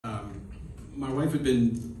my wife had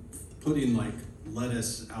been putting like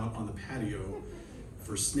lettuce out on the patio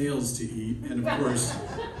for snails to eat, and of course,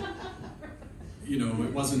 you know,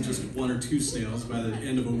 it wasn't just one or two snails. By the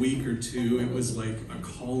end of a week or two, it was like a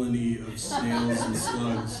colony of snails and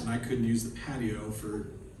slugs, and I couldn't use the patio for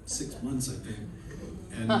 6 months, I think.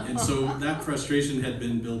 And so that frustration had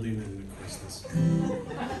been building, and of course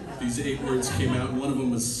these 8 words came out, and one of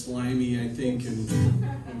them was slimy, I think, and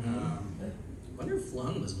I wonder if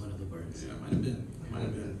flung was one of the words. yeah, it might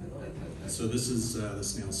have been. So this is the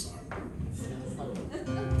Snail Song.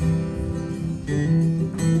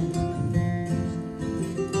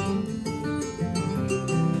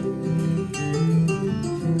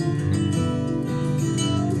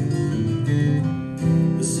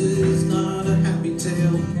 This is not a happy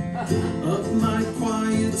tale of my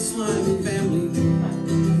quiet, slimy family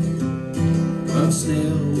of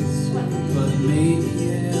snails, but maybe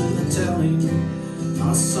in the telling,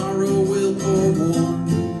 our sorrow will forewarn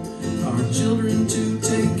our children to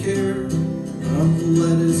take care of the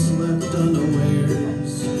lettuce left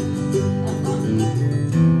unawares.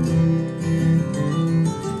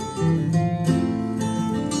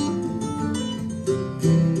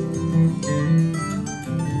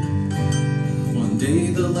 One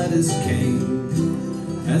day the lettuce came,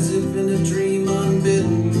 as if in a dream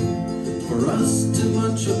unbidden, for us to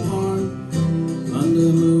munch apart.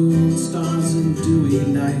 Under moon, stars, and dewy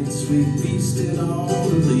nights, we feasted all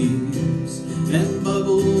the leaves and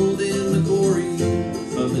bubbled in the glory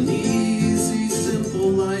of an easy,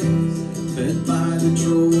 simple life, fed by the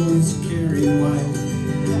troll's caring wife.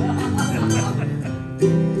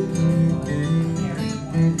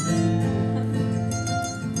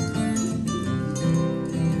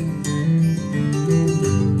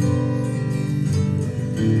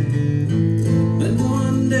 Then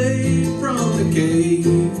one day from the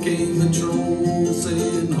cave came the troll,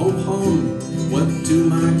 saying, "Ho hum, what to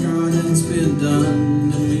my garden's been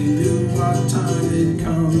done?" And we knew our time had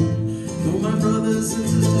come. Though my brothers and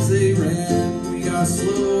sisters they ran, we are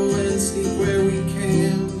slow and sneak where we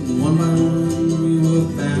can. And one by one we were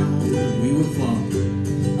found, and we were flung.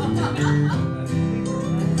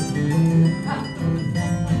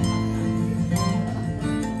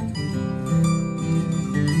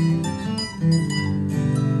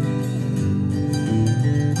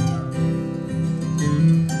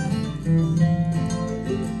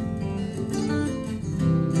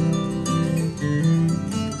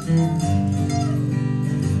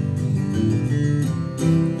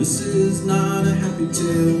 This is not a happy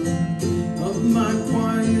tale of my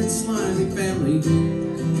quiet, slimy family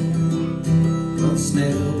of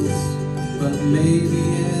snails, but maybe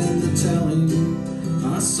in the telling,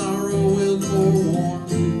 our sorrow will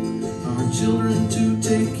forewarn our children to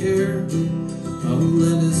take care of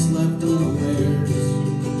lettuce left unawares.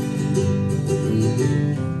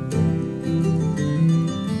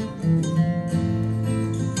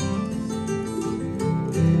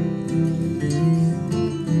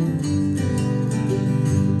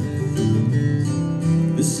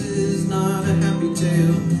 This is not a happy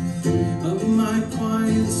tale of my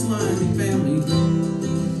quiet, slimy family